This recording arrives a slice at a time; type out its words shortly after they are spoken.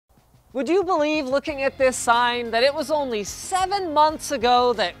Would you believe, looking at this sign, that it was only 7 months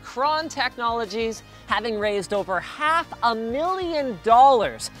ago that Chron Technologies, having raised over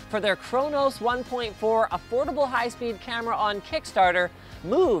 $500,000 for their Chronos 1.4 affordable high-speed camera on Kickstarter,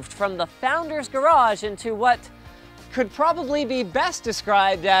 moved from the founder's garage into what could probably be best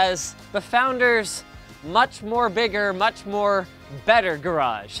described as the founder's much more bigger, much more better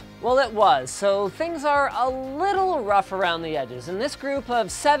garage? Well, it was, so things are a little rough around the edges, and this group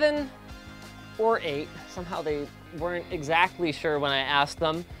of 7 or 8, somehow they weren't exactly sure when I asked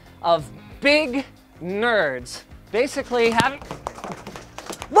them, of big nerds basically having...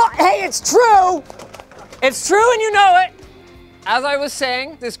 Well, hey, it's true! It's true and you know it! As I was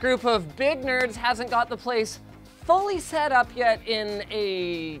saying, this group of big nerds hasn't got the place fully set up yet in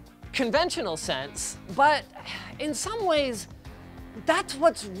a conventional sense, but in some ways, that's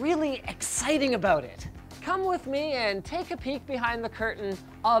what's really exciting about it. Come with me and take a peek behind the curtain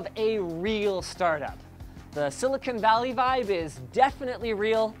of a real startup. The Silicon Valley vibe is definitely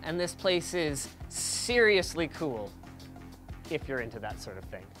real, and this place is seriously cool, if you're into that sort of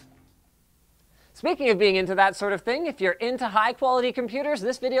thing. Speaking of being into that sort of thing, if you're into high-quality computers,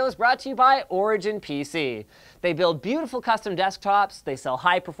 this video is brought to you by Origin PC. They build beautiful custom desktops, they sell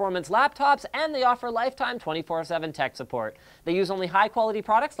high-performance laptops, and they offer lifetime 24/7 tech support. They use only high-quality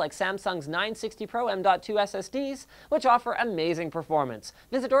products like Samsung's 960 Pro M.2 SSDs, which offer amazing performance.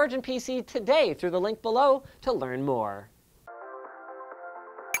 Visit Origin PC today through the link below to learn more.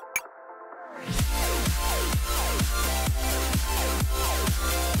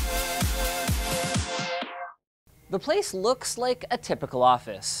 The place looks like a typical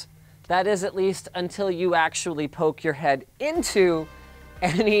office. That is, at least until you actually poke your head into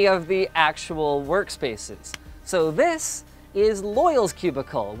any of the actual workspaces. So this is Loyal's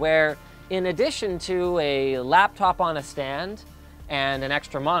cubicle, where in addition to a laptop on a stand and an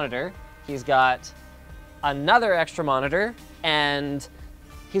extra monitor, he's got another extra monitor, and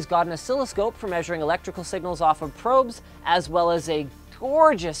he's got an oscilloscope for measuring electrical signals off of probes, as well as a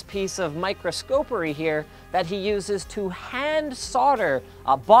gorgeous piece of microscopery here that he uses to hand solder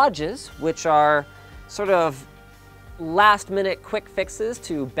bodges, which are sort of last-minute quick fixes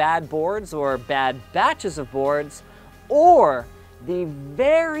to bad boards or bad batches of boards, or the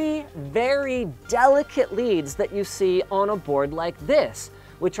very, very delicate leads that you see on a board like this,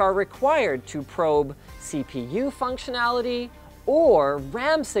 which are required to probe CPU functionality or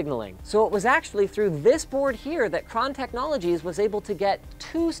RAM signaling. So it was actually through this board here that Chron Technologies was able to get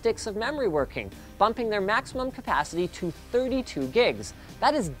 2 sticks of memory working, bumping their maximum capacity to 32 gigs.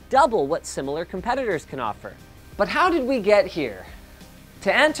 That is double what similar competitors can offer. But how did we get here?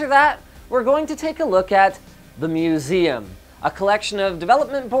 To answer that, we're going to take a look at the museum, a collection of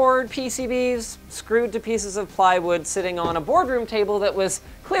development board PCBs screwed to pieces of plywood sitting on a boardroom table that was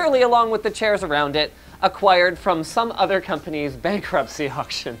clearly, along with the chairs around it, acquired from some other company's bankruptcy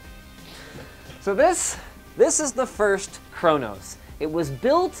auction. So this is the first Chronos. It was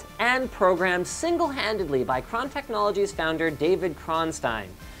built and programmed single-handedly by Chron Technologies founder David Kronstein.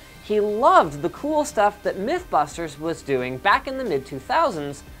 He loved the cool stuff that Mythbusters was doing back in the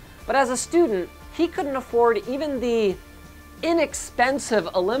mid-2000s, but as a student, he couldn't afford even the inexpensive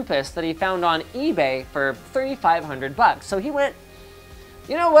Olympus that he found on eBay for $3,500. So he went,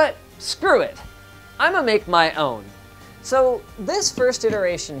 you know what, screw it. I'm gonna make my own. So this first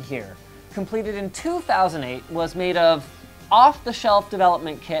iteration here, completed in 2008, was made of off-the-shelf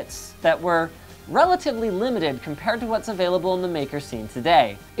development kits that were relatively limited compared to what's available in the maker scene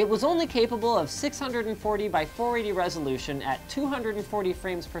today. It was only capable of 640 by 480 resolution at 240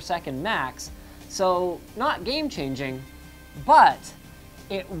 frames per second max, so not game-changing, but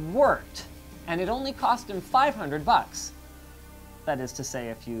it worked, and it only cost him $500. That is to say,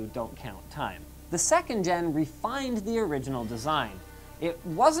 if you don't count time. The second gen refined the original design. It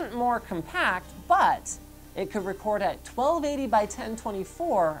wasn't more compact, but it could record at 1280 by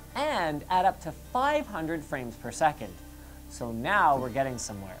 1024 and at up to 500 frames per second. So now we're getting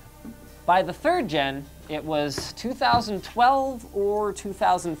somewhere. By the third gen, it was 2012 or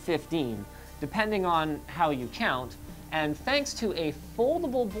 2015, depending on how you count, and thanks to a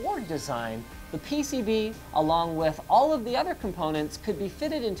foldable board design, the PCB, along with all of the other components, could be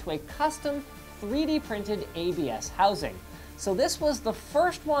fitted into a custom 3D printed ABS housing. So this was the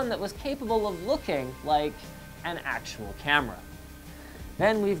first one that was capable of looking like an actual camera.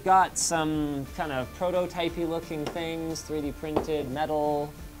 Then we've got some kind of prototypey looking things, 3D printed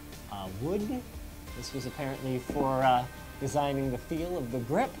metal, wood. This was apparently for designing the feel of the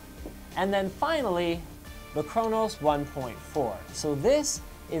grip. And then finally, the Chronos 1.4. So this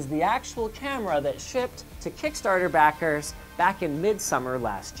is the actual camera that shipped to Kickstarter backers back in midsummer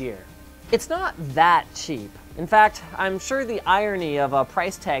last year. It's not that cheap. In fact, I'm sure the irony of a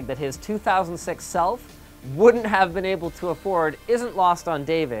price tag that his 2006 self wouldn't have been able to afford isn't lost on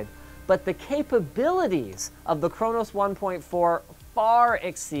David, but the capabilities of the Chronos 1.4 far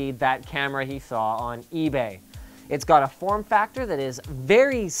exceed that camera he saw on eBay. It's got a form factor that is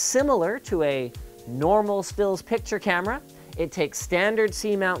very similar to a normal stills picture camera. It takes standard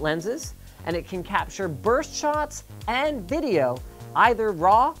C-mount lenses, and it can capture burst shots and video, either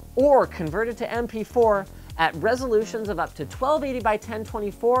raw or converted to MP4, at resolutions of up to 1280 by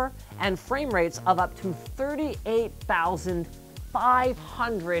 1024 and frame rates of up to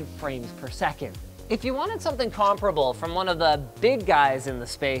 38,500 frames per second. If you wanted something comparable from one of the big guys in the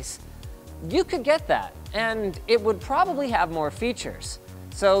space, you could get that, and it would probably have more features.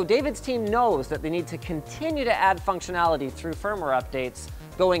 So David's team knows that they need to continue to add functionality through firmware updates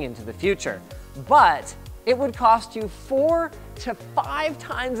going into the future. But it would cost you 4 to 5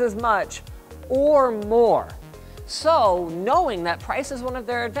 times as much or more. So knowing that price is one of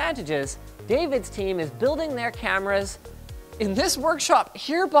their advantages, David's team is building their cameras in this workshop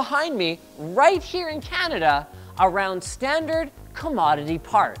here behind me, right here in Canada, around standard commodity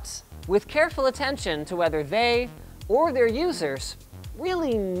parts, with careful attention to whether they or their users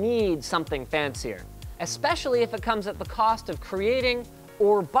really need something fancier, especially if it comes at the cost of creating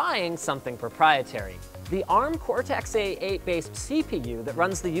or buying something proprietary. The ARM Cortex-A8 based CPU that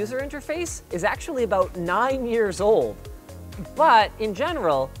runs the user interface is actually about 9 years old. But in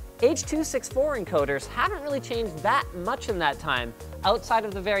general, H.264 encoders haven't really changed that much in that time outside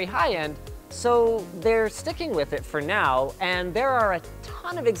of the very high end, so they're sticking with it for now, and there are a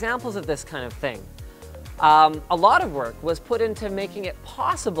ton of examples of this kind of thing. A lot of work was put into making it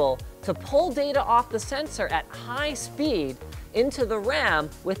possible to pull data off the sensor at high speed into the RAM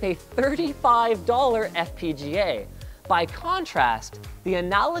with a $35 FPGA. By contrast, the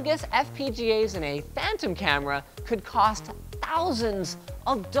analogous FPGAs in a Phantom camera could cost thousands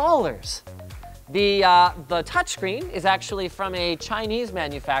of dollars. The touchscreen is actually from a Chinese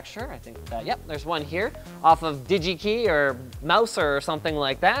manufacturer. I think yep, there's one here, off of DigiKey or Mouser or something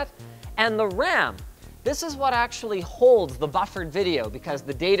like that. And the RAM, this is what actually holds the buffered video because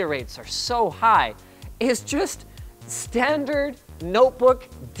the data rates are so high, is just standard notebook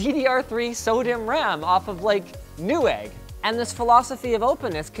DDR3 SODIMM RAM off of like Newegg. And this philosophy of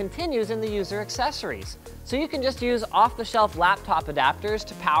openness continues in the user accessories. So you can just use off-the-shelf laptop adapters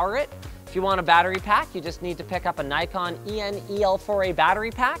to power it. If you want a battery pack, you just need to pick up a Nikon EN-EL4A battery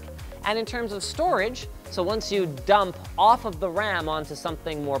pack. And in terms of storage, so once you dump off of the RAM onto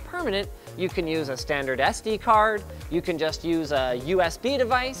something more permanent, you can use a standard SD card, you can just use a USB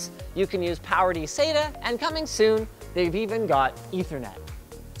device, you can use powered eSATA, and coming soon, they've even got Ethernet.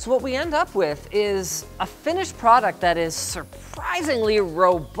 So what we end up with is a finished product that is surprisingly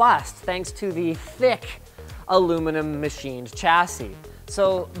robust thanks to the thick aluminum machined chassis.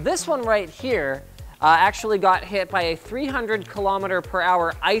 So this one right here actually got hit by a 300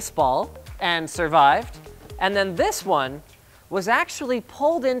 km/h ice ball and survived. And then this one was actually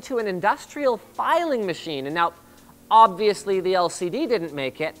pulled into an industrial filing machine. And now, obviously the LCD didn't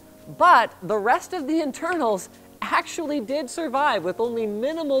make it, but the rest of the internals actually did survive with only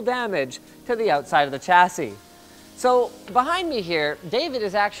minimal damage to the outside of the chassis. So behind me here, David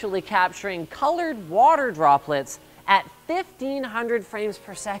is actually capturing colored water droplets at 1500 frames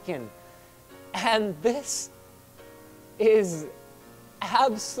per second. And this is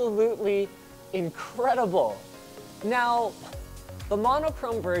absolutely incredible. Now, the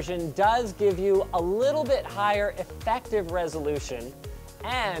monochrome version does give you a little bit higher effective resolution,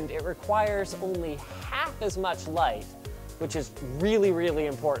 and it requires only half as much light, which is really, really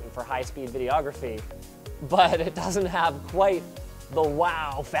important for high-speed videography, but it doesn't have quite the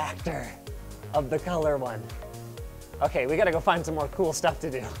wow factor of the color one. Okay, we gotta go find some more cool stuff to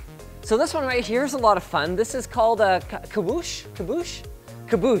do. So this one right here is a lot of fun. This is called a kaboosh.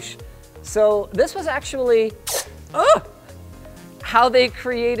 So this was actually how they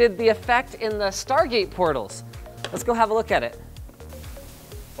created the effect in the Stargate portals. Let's go have a look at it.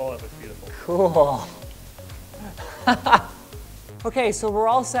 Oh, that looks beautiful. Cool. Okay, so we're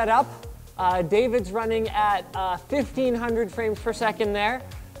all set up. David's running at 1500 frames per second there.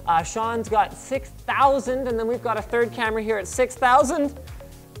 Sean's got 6,000, and then we've got a third camera here at 6,000.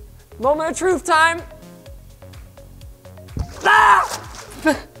 Moment of truth time. Ah!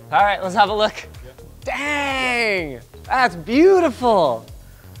 All right, let's have a look. Yeah. Dang, that's beautiful.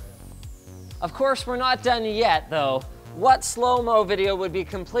 Of course, we're not done yet, though. What slow-mo video would be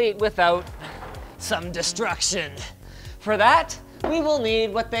complete without some destruction? For that, we will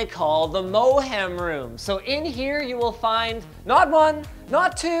need what they call the Mohem room. So in here you will find not 1,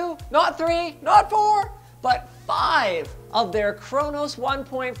 not 2, not 3, not 4, but 5 of their Chronos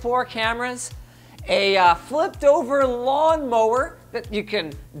 1.4 cameras, a flipped over lawnmower that you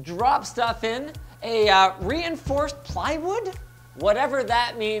can drop stuff in, a reinforced plywood, whatever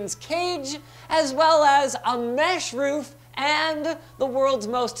that means, cage, as well as a mesh roof and the world's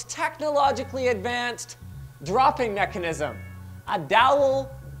most technologically advanced dropping mechanism, a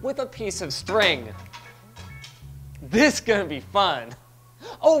dowel with a piece of string. This is gonna be fun.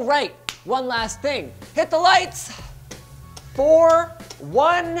 Oh right, one last thing. Hit the lights. 4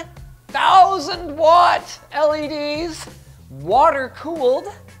 1,000 watt LEDs, water cooled,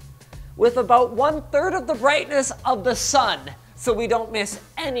 with about 1/3 of the brightness of the sun, so we don't miss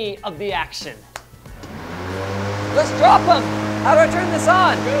any of the action. Let's drop them. How do I turn this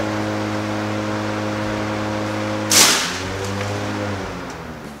on? Good.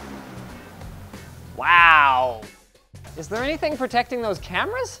 Wow. Is there anything protecting those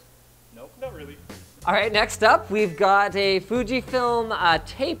cameras? Nope, not really. All right, next up, we've got a Fujifilm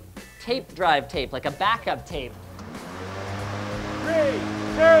tape drive tape, like a backup tape. 3,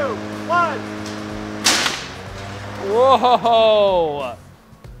 2, 1. Whoa!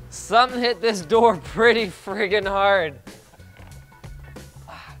 Something hit this door pretty friggin' hard.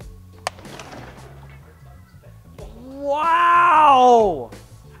 Wow!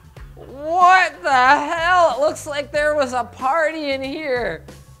 What the hell? It looks like there was a party in here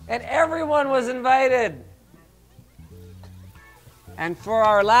and everyone was invited. And for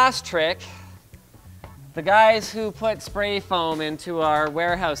our last trick, the guys who put spray foam into our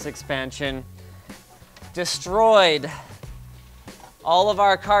warehouse expansion destroyed all of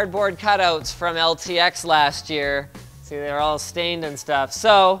our cardboard cutouts from LTX last year. See, they're all stained and stuff.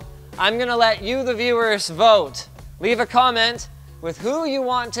 So I'm gonna let you, the viewers, vote. Leave a comment with who you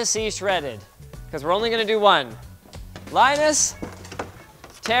want to see shredded, because we're only gonna do one. Linus,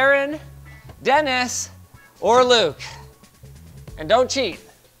 Taryn, Dennis, or Luke. And don't cheat.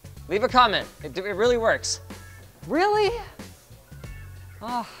 Leave a comment. It really works. Really?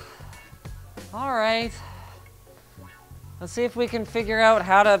 Oh, all right. Let's see if we can figure out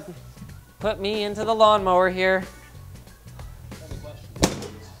how to put me into the lawnmower here.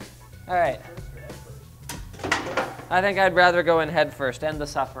 All right. I think I'd rather go in head first, end the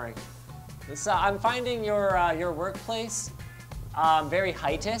suffering. So I'm finding your workplace very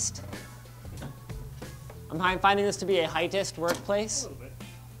heightist. I'm finding this to be a heightist workplace. A little bit.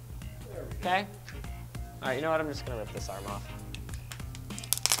 There we go. Okay? All right, you know what? I'm just gonna rip this arm off.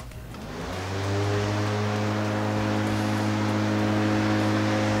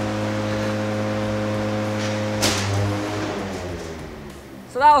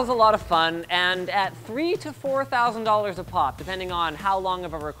 So that was a lot of fun, and at $3,000 to $4,000 a pop, depending on how long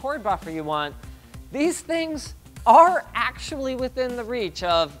of a record buffer you want, these things are actually within the reach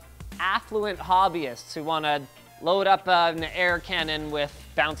of affluent hobbyists who want to load up an air cannon with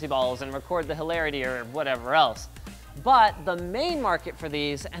bouncy balls and record the hilarity or whatever else. But the main market for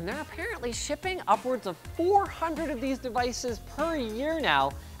these, and they're apparently shipping upwards of 400 of these devices per year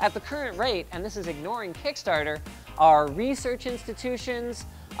now at the current rate, and this is ignoring Kickstarter, are research institutions,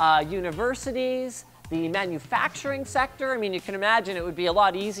 universities, the manufacturing sector. I mean, you can imagine it would be a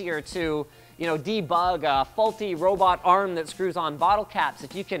lot easier to, debug a faulty robot arm that screws on bottle caps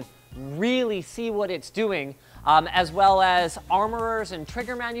if you can really see what it's doing, as well as armorers and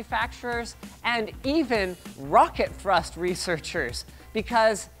trigger manufacturers, and even rocket thrust researchers,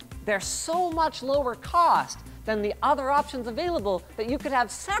 because they're so much lower cost than the other options available that you could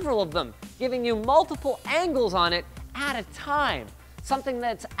have several of them, giving you multiple angles on it at a time. Something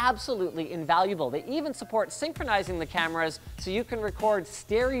that's absolutely invaluable. They even support synchronizing the cameras so you can record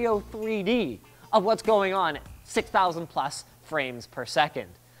stereo 3D of what's going on at 6,000 plus frames per second.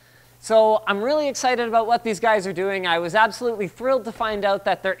 So I'm really excited about what these guys are doing. I was absolutely thrilled to find out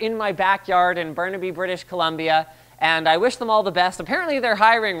that they're in my backyard in Burnaby, British Columbia, and I wish them all the best. Apparently they're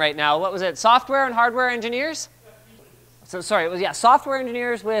hiring right now. What was it, software and hardware engineers? So sorry, it was, yeah, software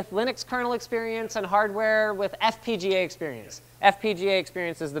engineers with Linux kernel experience and hardware with FPGA experience. FPGA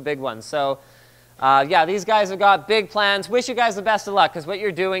experience is the big one. So yeah, these guys have got big plans. Wish you guys the best of luck, because what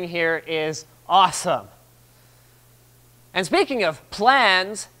you're doing here is awesome. And speaking of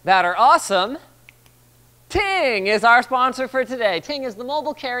plans that are awesome, Ting is our sponsor for today. Ting is the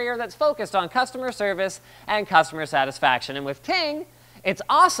mobile carrier that's focused on customer service and customer satisfaction. And with Ting, it's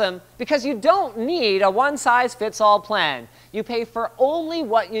awesome because you don't need a one-size-fits-all plan. You pay for only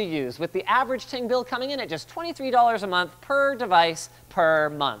what you use, with the average Ting bill coming in at just $23 a month per device per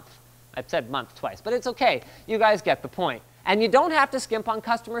month. I've said month twice, but it's okay. You guys get the point. And you don't have to skimp on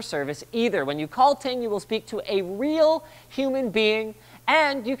customer service either. When you call Ting, you will speak to a real human being,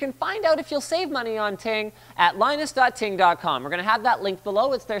 and you can find out if you'll save money on Ting at linus.ting.com. We're going to have that link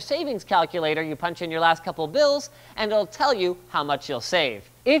below. It's their savings calculator. You punch in your last couple bills, and it'll tell you how much you'll save.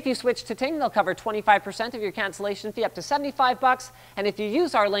 If you switch to Ting, they'll cover 25% of your cancellation fee, up to $75, and if you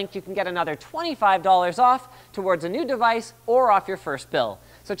use our link, you can get another $25 off towards a new device or off your first bill.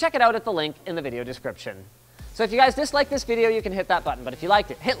 So check it out at the link in the video description. So if you guys disliked this video, you can hit that button, but if you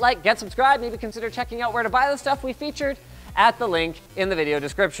liked it, hit like, get subscribed, maybe consider checking out where to buy the stuff we featured at the link in the video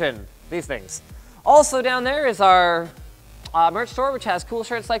description. These things. Also down there is our merch store, which has cool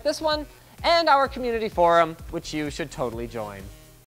shirts like this one, and our community forum, which you should totally join.